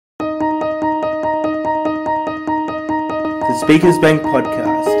Speakers Bank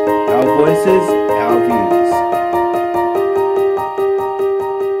Podcast. Our voices, our views.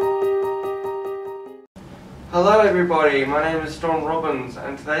 Hello everybody, my name is Storm Robbins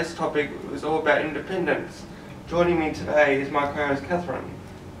and today's topic is all about independence. Joining me today is my co-host Kathryn.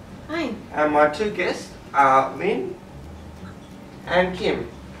 Hi. And my two guests are Lynn and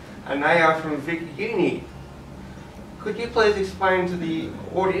Kim, and they are from Vic Uni. Could you please explain to the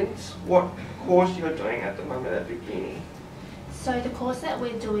audience what course you're doing at the moment at Vic Uni? So the course that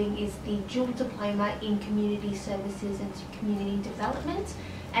we're doing is the Dual Diploma in Community Services and Community Development,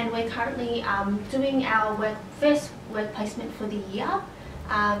 and we're currently doing our first work placement for the year.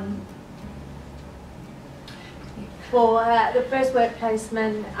 For the first work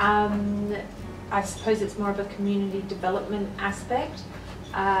placement, I suppose it's more of a community development aspect,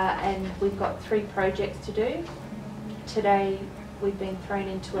 and we've got 3 projects to do. Today we've been thrown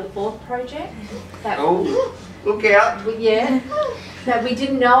into a 4th project. Look out! That we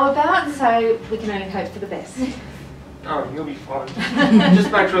didn't know about, so we can only hope for the best. Oh, you'll be fine.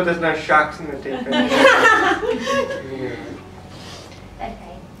 Just make sure there's no sharks in the deep end.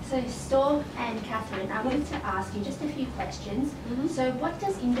 Okay, so Storm and Kathryn, I wanted to ask you just a few questions. So what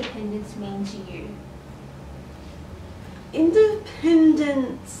does independence mean to you?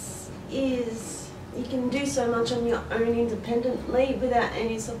 Independence is you can do so much on your own independently without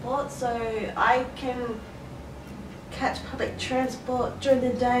any support. So I can catch public transport during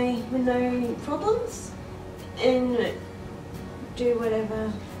the day with no problems and do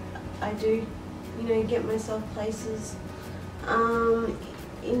whatever I do, you know, get myself places.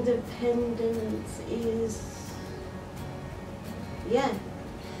 Independence is,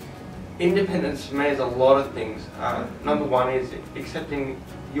 Independence for me is a lot of things. Number one is accepting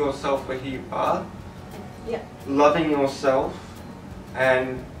yourself for who you are, loving yourself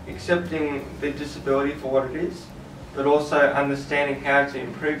and accepting the disability for what it is, but also understanding how to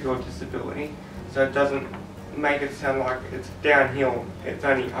improve your disability so it doesn't make it sound like it's downhill, it's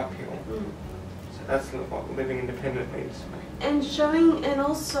only uphill. So that's what living independent means to me. and showing, and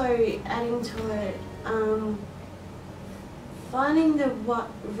also adding to it, finding the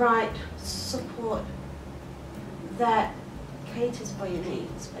right support that caters for your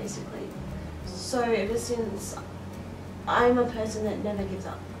needs, basically. So ever since, I'm a person that never gives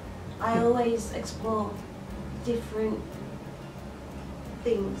up. I always explore different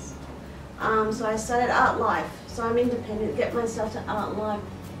things. So I started Art Life, so I'm independent, get myself to Art Life,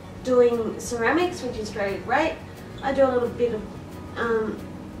 doing ceramics, which is very great. I do a little bit of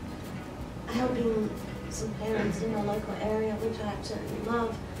helping some parents in the local area, which I absolutely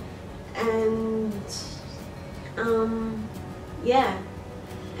love. And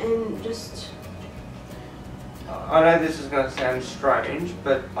and just... I know this is going to sound strange,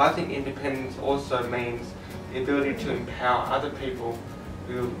 but I think independence also means the ability to empower other people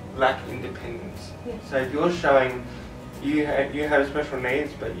who lack independence. So if you're showing you have special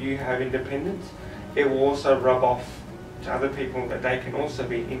needs but you have independence, it will also rub off to other people that they can also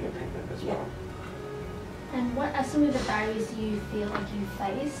be independent as well. And what are some of the barriers you feel like you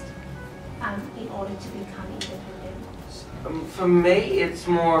faced in order to become independent? For me, it's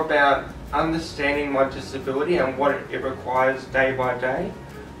more about understanding my disability and what it requires day by day.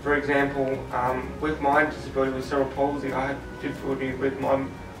 For example, with my disability with cerebral palsy, I have difficulty with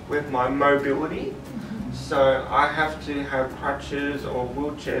my mobility. So I have to have crutches or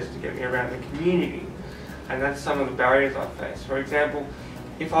wheelchairs to get me around the community. And that's some of the barriers I face. For example,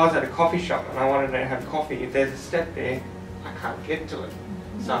 if I was at a coffee shop and I wanted to have coffee, if there's a step there, I can't get to it.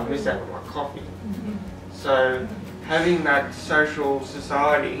 So I miss out on my coffee. So having that social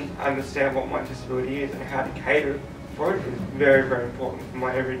society understand what my disability is and how to cater for it is very, very important for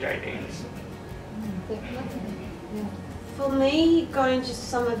my everyday needs. For me, going to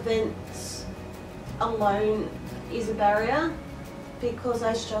some events alone is a barrier because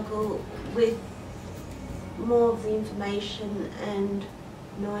I struggle with more of the information and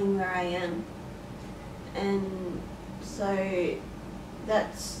knowing where I am. And so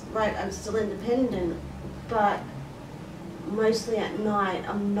that's right, I'm still independent, but mostly at night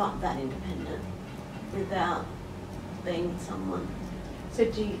I'm not that independent without being with someone. So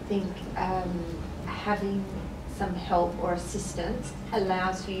do you think having some help or assistance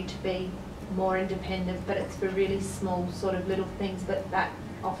allows you to be more independent, but it's for really small sort of little things, but that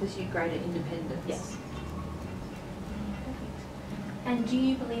offers you greater independence? Yes. And do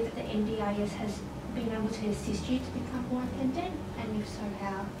you believe that the NDIS has been able to assist you to become more independent? And if so,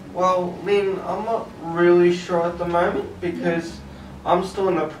 how? Well, Lynn, I'm not really sure at the moment because I'm still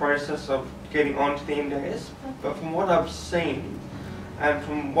in the process of getting onto the NDIS, but from what I've seen, and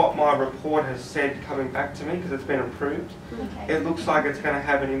from what my report has said coming back to me, because it's been approved, Okay. it looks like it's going to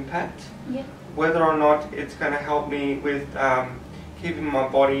have an impact. Yeah. Whether or not it's going to help me with keeping my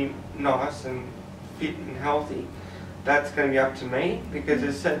body nice and fit and healthy, that's going to be up to me, because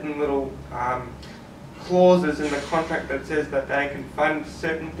there's certain little clauses in the contract that says that they can fund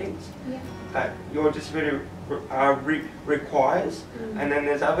certain things Yeah. that your disability requires, and then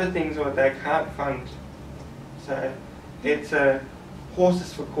there's other things where they can't fund. So it's a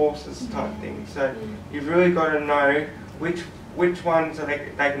horses for courses type thing. So you've really got to know which ones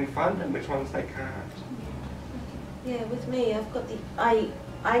they can fund and which ones they can't. Yeah, with me, I've got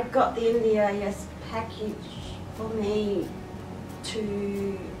I got the NDIS package for me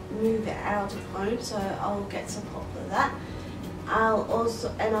to move out of home, so I'll get support for that.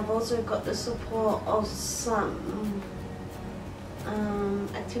 I've also got the support of some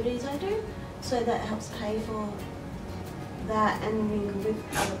activities I do, so that helps pay for that and mingle with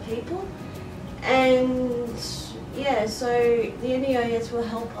other people. And yeah, so the NDIS will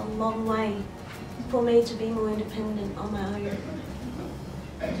help a long way for me to be more independent on my own.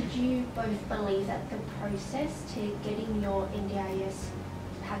 Did you both believe that the process to getting your NDIS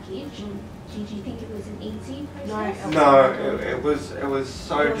package, did you think it was an easy process? No, it was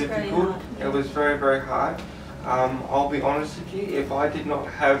so It was very difficult. hard. It was very, very hard. I'll be honest with you, if I did not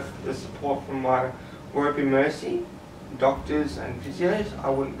have the support from my work in Mercy, doctors and physios, I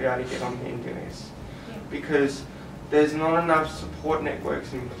wouldn't be able to get on the NDIS. Because there's not enough support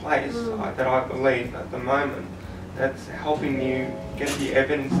networks in place that I believe at the moment that's helping you get the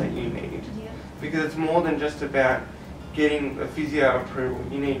evidence that you need. Because it's more than just about getting the physio approval.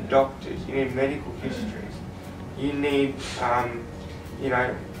 You need doctors, you need medical histories, you need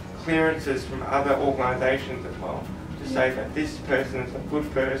clearances from other organisations as well to say that this person is a good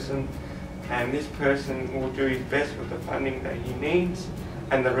person and this person will do his best with the funding that he needs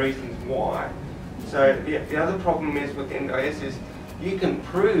and the reasons why. So the other problem is with NDIS is you can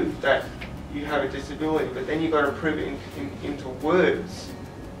prove that you have a disability, but then you've got to prove it into words.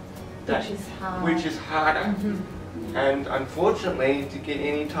 Which is harder. And unfortunately, to get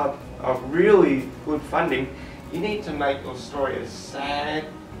any type of really good funding, you need to make your story as sad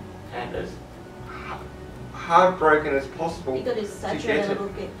and as heartbroken as possible. You got to saturate a little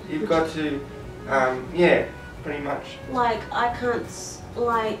bit. You've got to, yeah, pretty much. Like I can't,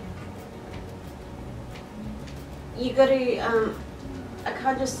 you got to, I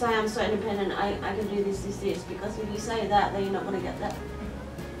can't just say I'm so independent, I can do this, because if you say that, then you're not going to get that.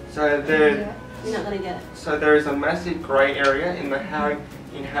 So You're not going to get it. So there is a massive grey area in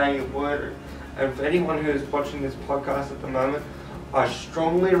how you word it. And for anyone who is watching this podcast at the moment, I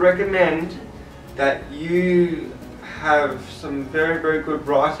strongly recommend that you have some very, very good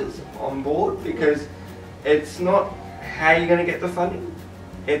writers on board, because it's not how you're going to get the funding,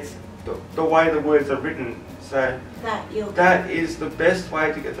 it's the way the words are written. So that is the best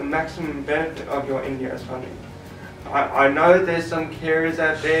way to get the maximum benefit of your NDIS funding. I know there's some carers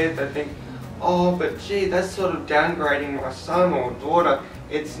out there that think, oh, but gee, that's sort of downgrading my son or daughter.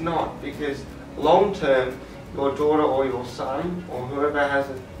 It's not, because long term, your daughter or your son or whoever has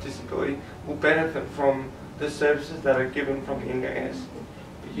a disability will benefit from the services that are given from the NDIS.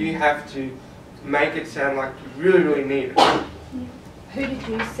 But you have to make it sound like you really, really need it. Who did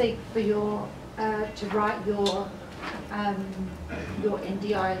you seek for your to write your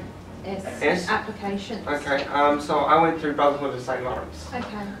NDIS applications? Okay, so I went through Brotherhood of St. Lawrence.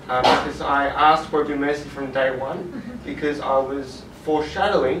 Okay. Because I asked for Be Mercy from day one, because I was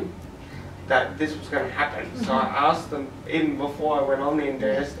foreshadowing that this was going to happen. So I asked them, even before I went on the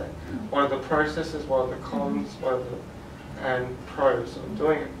NDIS, that what are the processes, what are the cons, what are the pros of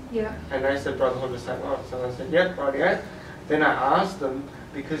doing it. Yeah. And they said Brotherhood of St. Lawrence, and I said, yep, rightio. Then I asked them,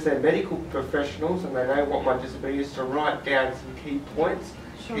 because they're medical professionals and they know what my disability is, to write down some key points,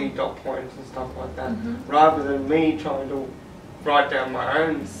 key dot points and stuff like that, rather than me trying to write down my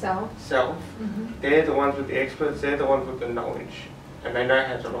own self. They're the ones with the experts, they're the ones with the knowledge, and they know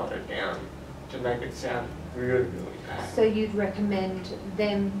how to write it down to make it sound really, really bad. So you'd recommend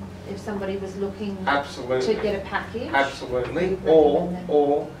them if somebody was looking Absolutely. to get a package? Absolutely.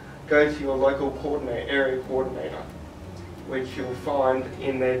 Or go to your local area coordinator, which you'll find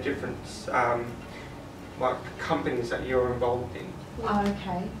in their different like companies that you're involved in. Oh,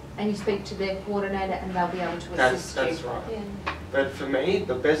 okay. And you speak to their coordinator and they'll be able to assist you. That's right. Yeah. But for me,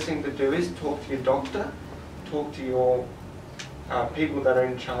 the best thing to do is talk to your doctor, talk to your people that are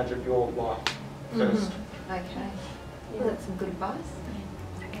in charge of your life first. Okay. Well, that's some good advice.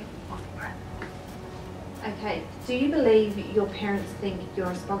 Okay. Do you believe your parents think you're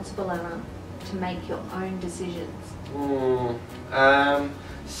responsible, Anna, to make your own decisions?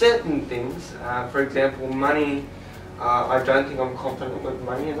 Certain things, for example, money. I don't think I'm confident with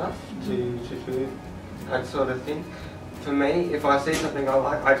money enough to do that sort of thing. For me, if I see something I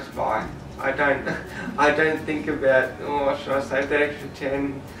like, I just buy. I don't think about, oh, should I save that extra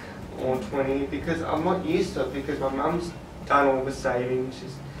 10 or 20, because I'm not used to it, because my mum's done all the saving,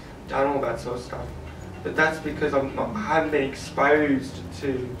 she's done all that sort of stuff. But that's because I haven't been exposed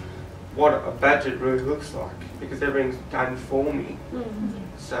to what a budget really looks like, because everything's done for me.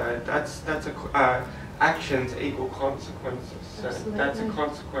 So that's actions equal consequences. So that's a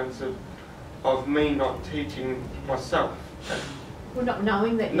consequence of me not teaching myself. Well, not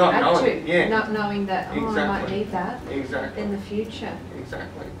knowing that you Not had knowing, to. yeah. Not knowing that, oh, I might Exactly. need that Exactly. in the future.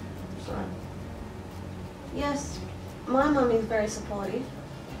 Exactly. So. Yes, my mum is very supportive,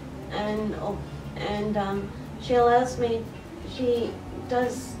 and she allows me. She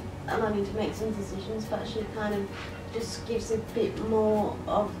does allow me to make some decisions, but she kind of just gives a bit more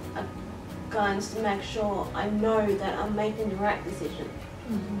of a guidance to make sure I know that I'm making the right decision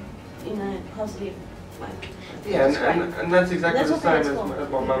in a positive way. Yeah, and that's exactly That's the what same parents as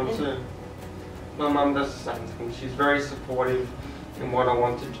want. my mum too. My mum does the same thing. She's very supportive in what I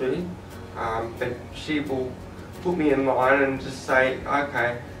want to do, but she will put me in line and just say,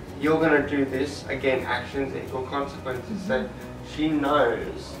 okay, you're going to do this. Again, actions equal consequences. So she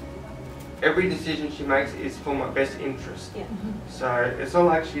knows every decision she makes is for my best interest. Yeah. So it's not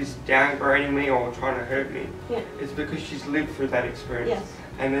like she's downgrading me or trying to hurt me. Yeah. It's because she's lived through that experience. Yes.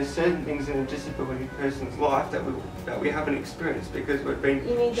 And there's certain things in a disability person's life that we haven't experienced because we've been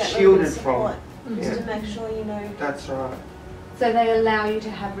You need that shielded little support from. just Yeah. to make sure you know. That's right. So they allow you to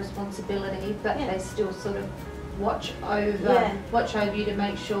have responsibility, but Yeah. they still sort of watch over you to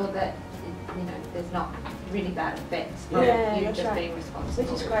make sure that there's not really bad effects from Yeah, you that's just right. being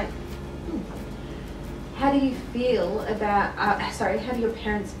responsible. Which is great. How do you feel about? How do your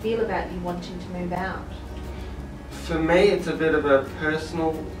parents feel about you wanting to move out? For me, it's a bit of a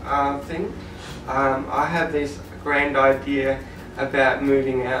personal thing. I have this grand idea about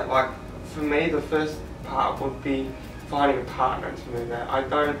moving out. Like, for me, the first part would be finding a partner to move out. I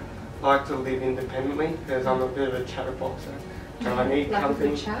don't like to live independently because I'm a bit of a chatterboxer. And I need Like company. a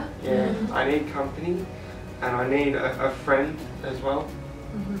good chat? Yeah, I need company, and I need a friend as well.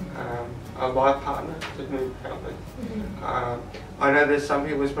 A life partner to move out with. I know there's some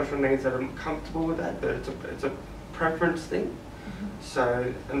people with special needs that are comfortable with that, but it's a preference thing.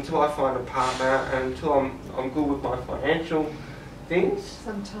 So until I find a partner and until I'm good with my financial things.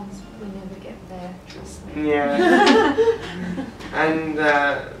 Sometimes we never get there, trust me. Yeah. And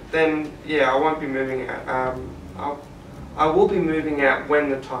then I won't be moving out. I will be moving out when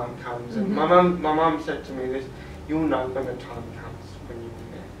the time comes. And my mum said to me this: you'll know when the time comes when you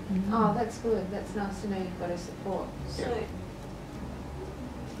move out. Oh, that's good. That's nice to know you've got a support. So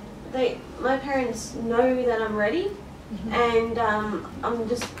my parents know that I'm ready, and I'm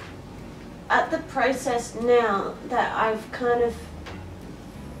just at the process now that I've kind of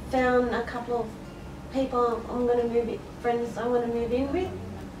found a couple of people friends I want to move in with,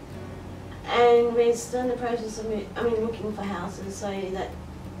 and we're still in the process of looking for houses, so that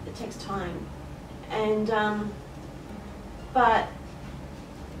it takes time, and but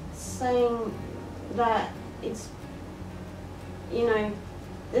saying that it's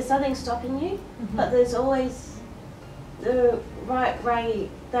there's nothing stopping you, but there's always the right way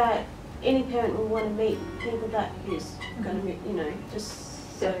that any parent will want to meet people that is going to meet,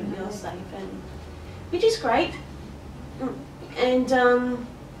 just so you're safe, and which is great. And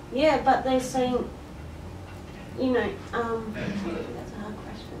but they're saying, that's a hard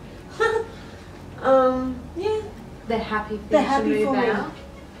question. They're happy for They're you happy to move for me. out.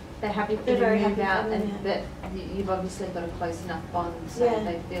 They're happy for They're you to very move happy out, for me, and that you've obviously got a close enough bond, so Yeah.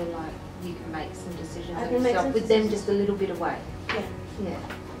 they feel like you can make some decisions I on can make yourself some with them decisions. just a little bit away. Yeah. Yeah,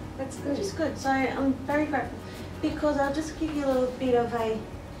 that's good. Which is good. So I'm very grateful, because I'll just give you a little bit of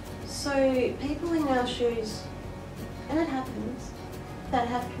so people in our shoes, and it happens, that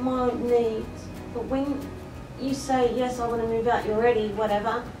have more needs, but when you say, yes, I want to move out, you're ready,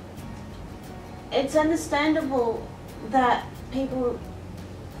 whatever, it's understandable that people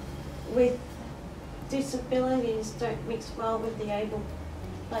with disabilities don't mix well with the able.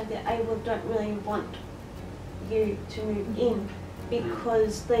 Like, the able don't really want you to move in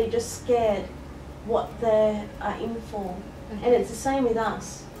because they're just scared what they are in for. And it's the same with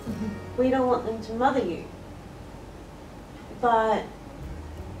us. We don't want them to mother you. But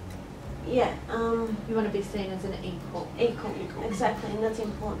yeah, You want to be seen as an equal. equal. Exactly, and that's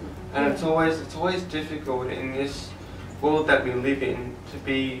important. And it's always difficult in this world that we live in to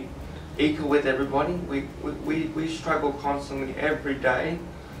be equal with everybody. We struggle constantly every day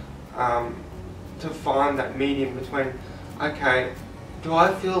to find that medium between, okay, do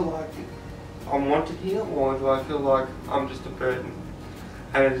I feel like I'm wanted here, or do I feel like I'm just a burden?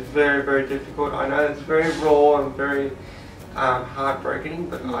 And it's very, very difficult. I know it's very raw and very heartbreaking,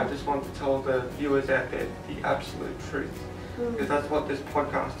 but I just want to tell the viewers out there the absolute truth, because that's what this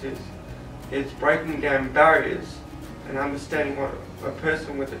podcast is. It's breaking down barriers and understanding what a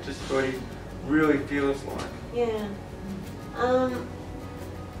person with a disability really feels like. Yeah.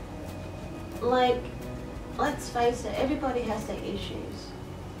 Like, let's face it, everybody has their issues.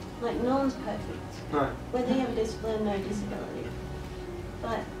 Like, no one's perfect. No. Whether you have a disability or no disability.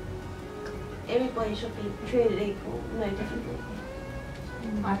 But everybody should be treated equal, no differently.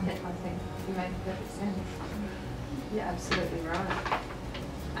 I think you make perfect sense. You're absolutely right.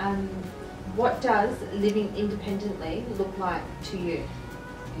 What does living independently look like to you?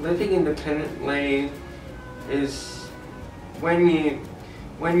 Living independently is when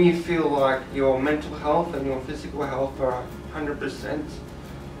you feel like your mental health and your physical health are 100%.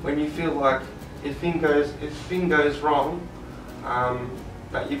 When you feel like if thing goes wrong,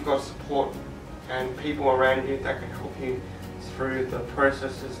 that you've got support and people around you that can help you through the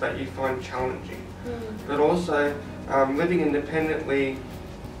processes that you find challenging. But also, living independently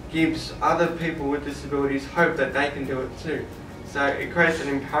gives other people with disabilities hope that they can do it too. So it creates an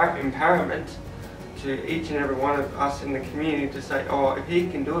empowerment to each and every one of us in the community to say, oh, if he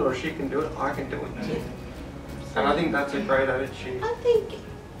can do it or she can do it, I can do it too. And I think that's a great attitude. I think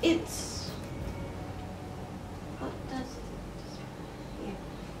it's...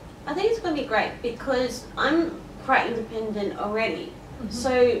 I think it's going to be great because I'm quite independent already.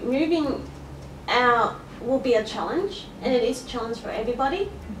 So moving out will be a challenge, and it is a challenge for everybody.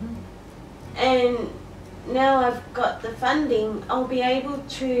 And now I've got the funding, I'll be able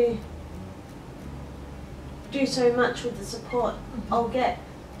to do so much with the support I'll get.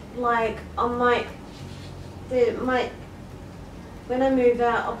 Like, when I move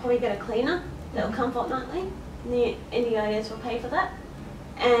out, I'll probably get a cleaner that will come fortnightly. The NDIS will pay for that.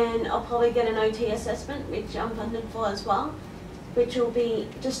 And I'll probably get an OT assessment, which I'm funded for as well, which will be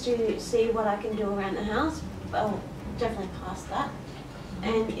just to see what I can do around the house. I'll definitely pass that.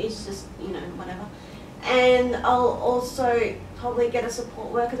 And it's just, whatever. And I'll also probably get a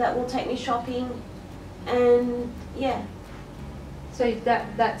support worker that will take me shopping, and yeah. So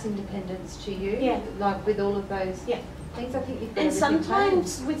that's independence to you? Yeah. Like with all of those things, I think you've got And everything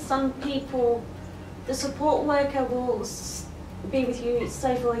sometimes planned. with some people, the support worker will be with you,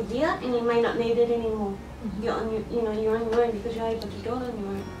 say, for a year, and you may not need it anymore. You're on your, you're on your own because you're able to do it on your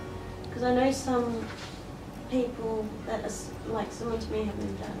own. Because I know some people that are like similar to me have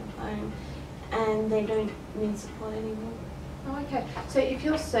moved out of home, and they don't need support anymore. Oh, okay. So if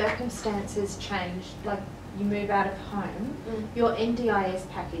your circumstances change, like you move out of home, your NDIS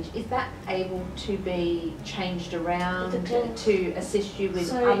package, is that able to be changed around to assist you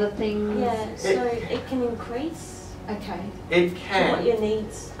with other things? Yeah, so it can increase. Okay. It can. What your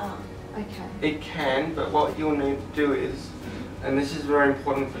needs are. Okay. It can, but what you'll need to do is, and this is very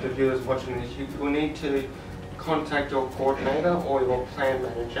important for the viewers watching this, you will need to contact your coordinator or your plan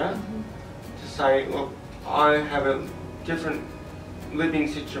manager to say, look, I have a different living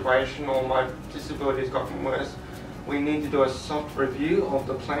situation, or my disability has gotten worse. We need to do a soft review of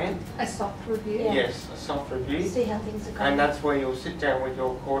the plan. A soft review? Yeah. Yes, a soft review. See how things are going. And that's where you'll sit down with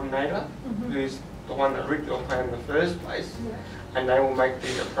your coordinator, who's the one that wrote your plan in the first place, and they will make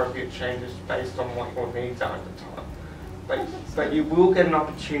the appropriate changes based on what your needs are at the time. But you will get an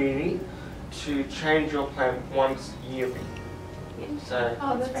opportunity to change your plan once yearly. So,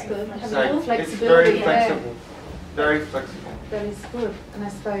 that's good. so it's very flexible. Very flexible. That is good. And I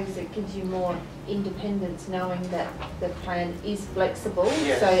suppose it gives you more independence knowing that the plan is flexible.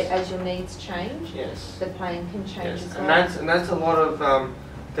 Yes. So as your needs change, the plan can change as well. And that's a lot of,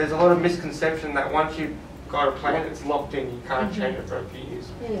 there's a lot of misconception that once you've got a plan, it's locked in, you can't change it for a few years.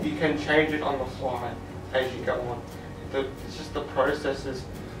 Yeah. You can change it on the fly as you go on. It's just the process is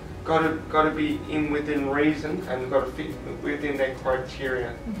got to be within reason, and got to fit within their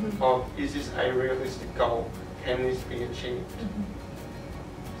criteria of, is this a realistic goal? Can this be achieved?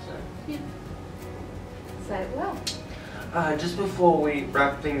 So. Say it well. Just before we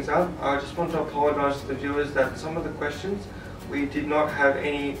wrap things up, I just want to apologise to the viewers that some of the questions we did not have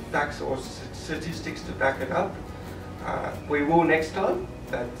any facts or statistics to back it up. We will next time,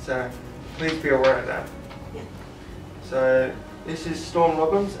 but please be aware of that. Yeah. So this is Storm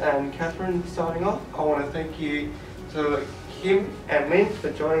Robbins and Kathryn signing off. I want to thank you to Kim and Lynn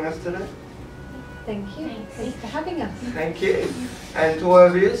for joining us today. Thank you. Thanks. Thanks for having us. Thank you. And to all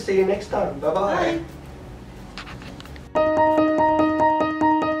of you, see you next time. Bye-bye. Bye.